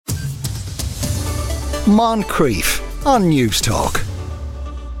Moncrief on News Talk.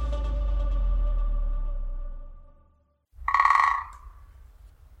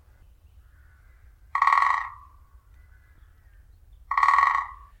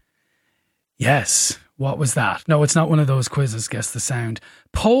 Yes. What was that? No, it's not one of those quizzes, guess the sound.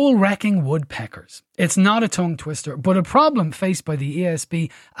 Pole-wrecking woodpeckers. It's not a tongue twister, but a problem faced by the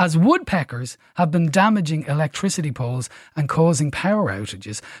ESB as woodpeckers have been damaging electricity poles and causing power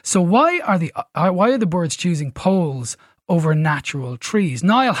outages. So why are the birds choosing poles over natural trees?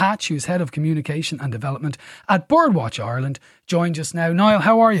 Niall Hatch, who's Head of Communication and Development at Birdwatch Ireland, joins us now. Niall,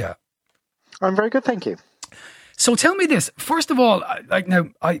 how are you? I'm very good, thank you. So tell me this. First of all,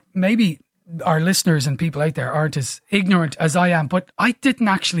 maybe our listeners and people out there aren't as ignorant as I am, but I didn't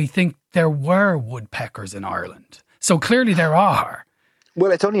actually think there were woodpeckers in Ireland. So clearly there are.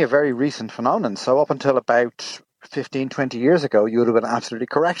 Well, it's only a very recent phenomenon. So up until about 15, 20 years ago, you would have been absolutely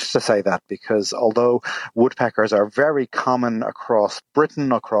correct to say that, because although woodpeckers are very common across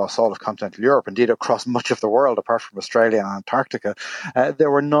Britain, across all of continental Europe, indeed across much of the world, apart from Australia and Antarctica, there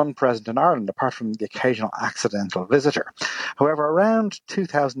were none present in Ireland, apart from the occasional accidental visitor. However, around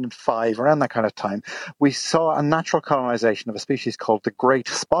 2005, around that kind of time, we saw a natural colonisation of a species called the great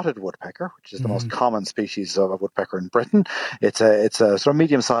spotted woodpecker, which is the most common species of a woodpecker in Britain. It's a sort of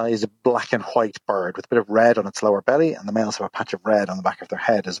medium-sized black and white bird with a bit of red on its lower belly, and the males have a patch of red on the back of their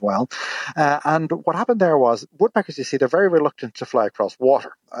head as well. And what happened there was, woodpeckers, you see, they're very reluctant to fly across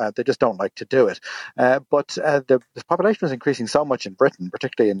water. They just don't like to do it. But the population was increasing so much in Britain,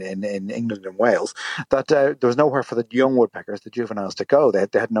 particularly in England and Wales, that there was nowhere for the young woodpeckers, the juveniles, to go.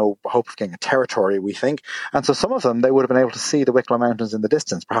 They had no hope of getting a territory, we think. And so some of them, they would have been able to see the Wicklow Mountains in the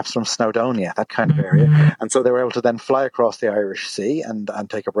distance, perhaps from Snowdonia, that kind of area. And so they were able to then fly across the Irish Sea and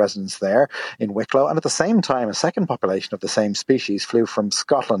take up residence there in Wicklow. And at the same time, a second population of the same species flew from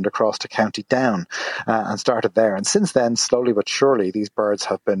Scotland across to County Down and started there. And since then, slowly but surely, these birds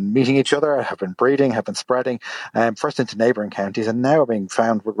have been meeting each other, have been breeding, have been spreading, first into neighbouring counties, and now are being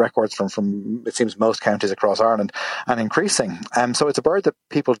found with records from it seems, most counties across Ireland, and increasing. So it's a bird that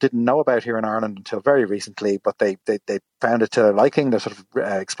people didn't know about here in Ireland until very recently, but they found it to their liking. They're sort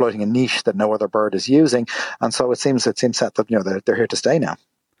of exploiting a niche that no other bird is using, and so it seems set that they're here to stay now.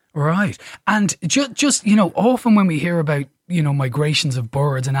 Right. And just often when we hear about, migrations of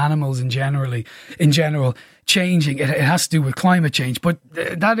birds and animals in general changing, it has to do with climate change. But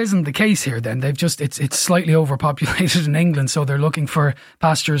that isn't the case here then. It's slightly overpopulated in England, so they're looking for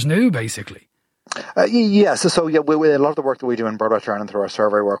pastures new, basically. Yes. So with a lot of the work that we do in Birdwatch Ireland through our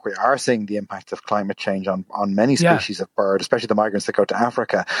survey work, we are seeing the impact of climate change on many species of bird, especially the migrants that go to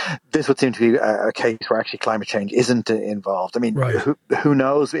Africa. This would seem to be a case where actually climate change isn't involved. I mean, who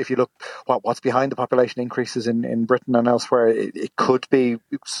knows? If you look what's behind the population increases in Britain and elsewhere, it could be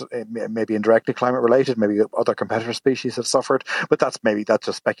maybe indirectly climate related. Maybe other competitor species have suffered, but that's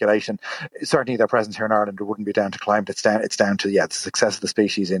just speculation. Certainly, their presence here in Ireland wouldn't be down to climate. It's down to the success of the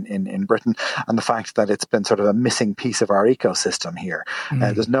species in Britain, and the fact that it's been sort of a missing piece of our ecosystem here.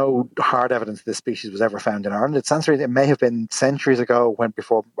 There's no hard evidence that this species was ever found in Ireland. It may have been centuries ago,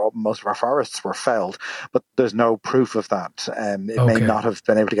 before most of our forests were felled, but there's no proof of that. It may not have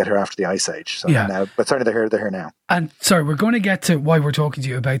been able to get here after the Ice Age. So now, but certainly they're here now. And sorry, we're going to get to why we're talking to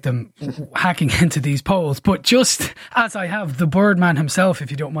you about them hacking into these poles, but just as I have the Birdman himself,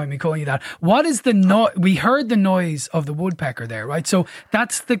 if you don't mind me calling you that, what is the noise? We heard the noise of the woodpecker there, right? So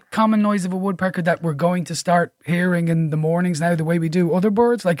that's the common noise of a woodpecker that we're going to start hearing in the mornings now, the way we do other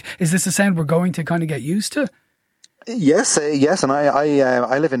birds? Like, is this a sound we're going to kind of get used to? Yes, and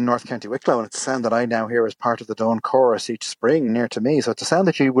I live in North County Wicklow, and it's a sound that I now hear as part of the dawn chorus each spring near to me. So it's a sound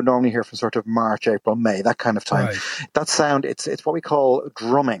that you would normally hear from sort of March, April, May, that kind of time. Right. That sound, it's what we call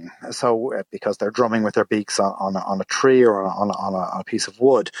drumming. So because they're drumming with their beaks on a tree or on a piece of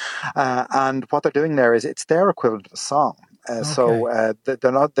wood, and what they're doing there is it's their equivalent of a song. So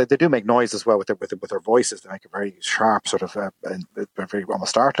they do make noise as well with their voices. They make a very sharp sort of very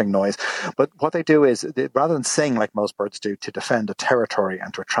almost startling noise. But what they do is, rather than sing like most birds do to defend a territory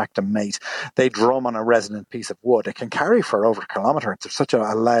and to attract a mate, they drum on a resonant piece of wood. It can carry for over a kilometre. It's such a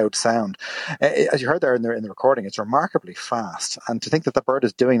loud sound. As you heard there in the recording, it's remarkably fast. And to think that the bird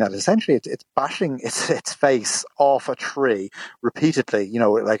is doing that, essentially it's bashing its face off a tree repeatedly,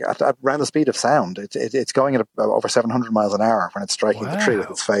 like at around the speed of sound. It's going at over 700 miles an an hour when it's striking the tree with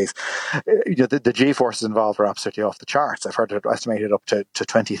its face. The G forces involved are absolutely off the charts. I've heard it estimated up to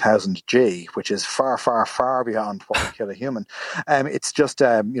 20,000 G, which is far, far, far beyond what would kill a human. It's just,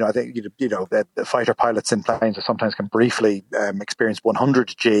 I think, the fighter pilots in planes sometimes can briefly experience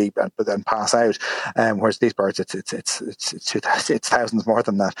 100 G but then pass out. Whereas these birds, it's thousands more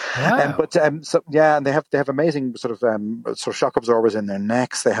than that. Wow. And they have amazing sort of shock absorbers in their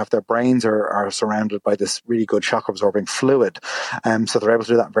necks. They have their brains are surrounded by this really good shock absorbing fluid, so they're able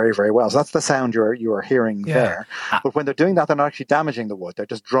to do that very, very well. So that's the sound you are hearing there. But when they're doing that, they're not actually damaging the wood. They're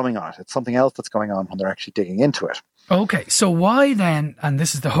just drumming on it. It's something else that's going on when they're actually digging into it. Okay, so why then? And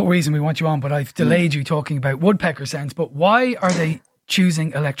this is the whole reason we want you on, but I've delayed you talking about woodpecker sounds. But why are they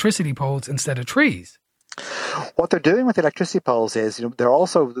choosing electricity poles instead of trees? What they're doing with electricity poles is,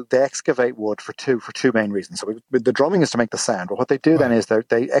 they excavate wood for two main reasons. So the drumming is to make the sound, but what they do then is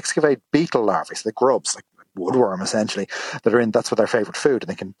they excavate beetle larvae, so the grubs, like woodworm essentially, that's what their favorite food,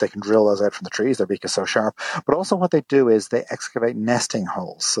 and they can drill those out from the trees. Their beak is so sharp. But also what they do is they excavate nesting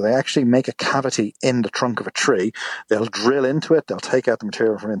holes. So they actually make a cavity in the trunk of a tree. They'll drill into it. They'll take out the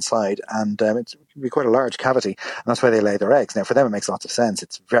material from inside, and it's be quite a large cavity, and that's where they lay their eggs. Now, for them, it makes lots of sense.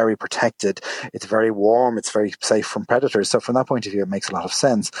 It's very protected. It's very warm. It's very safe from predators. So from that point of view, it makes a lot of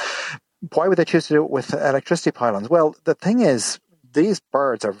sense. Why would they choose to do it with electricity pylons? Well, the thing is, these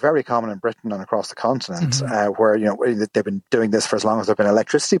birds are very common in Britain and across the continent, where they've been doing this for as long as there have been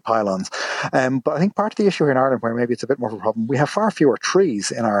electricity pylons. But I think part of the issue here in Ireland, where maybe it's a bit more of a problem, we have far fewer trees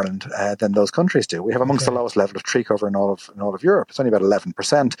in Ireland than those countries do. We have amongst the lowest level of tree cover in all of Europe. It's only about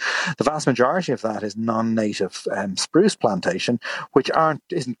 11%. The vast majority of that is non-native spruce plantation, which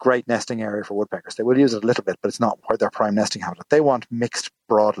isn't great nesting area for woodpeckers. They will use it a little bit, but it's not their prime nesting habitat. They want mixed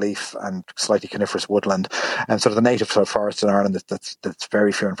broadleaf and slightly coniferous woodland, and sort of the native sort of forest in Ireland that's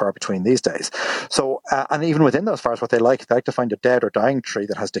very few and far between these days. So, and even within those forests, they like to find a dead or dying tree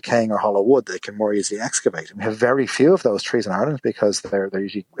that has decaying or hollow wood they can more easily excavate. And we have very few of those trees in Ireland because they're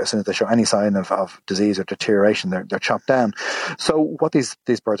usually, as soon as they show any sign of disease or deterioration, they're chopped down. So what these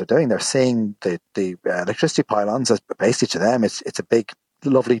birds are doing, they're seeing the electricity pylons as basically, to them, it's a big,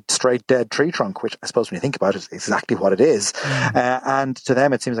 lovely straight dead tree trunk, which I suppose when you think about it is exactly what it is. And to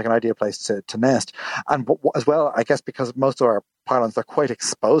them it seems like an ideal place to nest. And as well, I guess, because most of our pylons are quite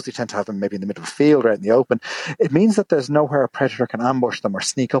exposed, you tend to have them maybe in the middle of a field or out in the open, it means that there's nowhere a predator can ambush them or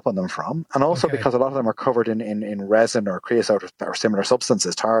sneak up on them from. And also because a lot of them are covered in resin or creosote or similar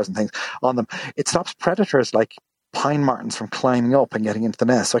substances, tars and things on them, it stops predators like pine martens from climbing up and getting into the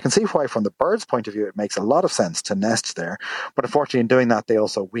nest. So I can see why, from the bird's point of view, it makes a lot of sense to nest there. But unfortunately, in doing that, they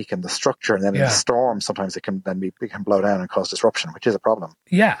also weaken the structure, and then in a storm, sometimes it can blow down and cause disruption, which is a problem.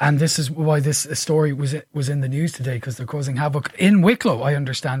 Yeah, and this is why this story was in the news today, because they're causing havoc in Wicklow, I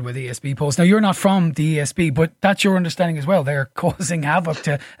understand, with ESB poles. Now, you're not from the ESB, but that's your understanding as well. They're causing havoc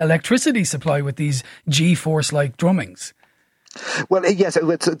to electricity supply with these G-force-like drummings. Well, yes, so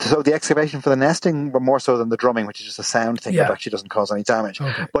the excavation for the nesting were more so than the drumming, which is just a sound thing that actually doesn't cause any damage.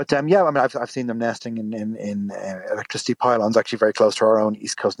 But I've seen them nesting in electricity pylons, actually very close to our own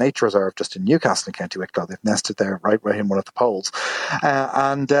East Coast Nature Reserve, just in Newcastle in County Wicklow. They've nested there right in one of the poles.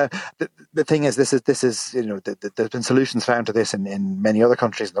 The thing is, this is there's been solutions found to this in many other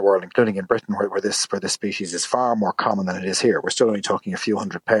countries in the world, including in Britain, where this species is far more common than it is here. We're still only talking a few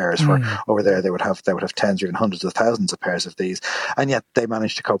hundred pairs. Where over there they would have tens or even hundreds of thousands of pairs of these. And yet they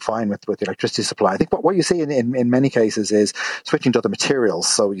manage to cope fine with the electricity supply. I think what you see in many cases is switching to other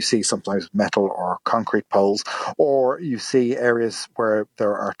materials. So you see sometimes metal or concrete poles, or you see areas where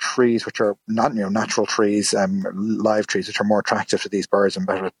there are trees which are not natural trees, live trees, which are more attractive to these birds and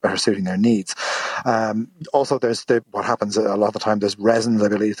better suiting their needs. Also, there's what happens a lot of the time. There's resins, I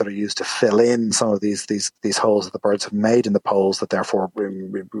believe, that are used to fill in some of these holes that the birds have made in the poles, that therefore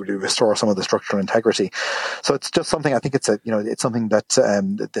restore some of the structural integrity. So it's just something. I think it's something that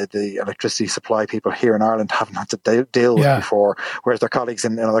the electricity supply people here in Ireland haven't had to deal with before, whereas their colleagues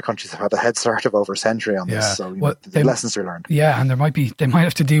in other countries have had a head start of over a century on this. So the lessons are learned. Yeah, and they might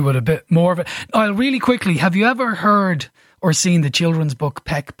have to deal with a bit more of it. Niall, really quickly, have you ever heard or seen the children's book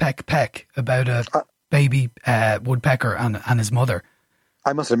Peck, Peck, Peck about a baby woodpecker and his mother?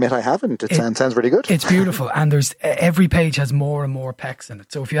 I must admit I haven't. It sounds really good. It's beautiful, and every page has more and more pecks in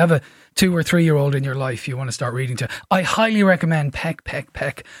it. So if you have a 2 or 3 year old in your life you want to start reading to, I highly recommend Peck, Peck,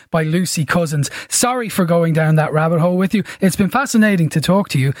 Peck by Lucy Cousins. Sorry for going down that rabbit hole with you. It's been fascinating to talk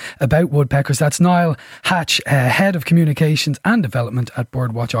to you about woodpeckers. That's Niall Hatch, Head of Communications and Development at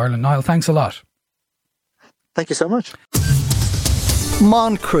Birdwatch Ireland. Niall, thanks a lot. Thank you so much.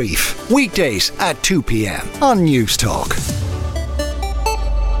 Moncrief, weekdays at 2 p.m. on News Talk.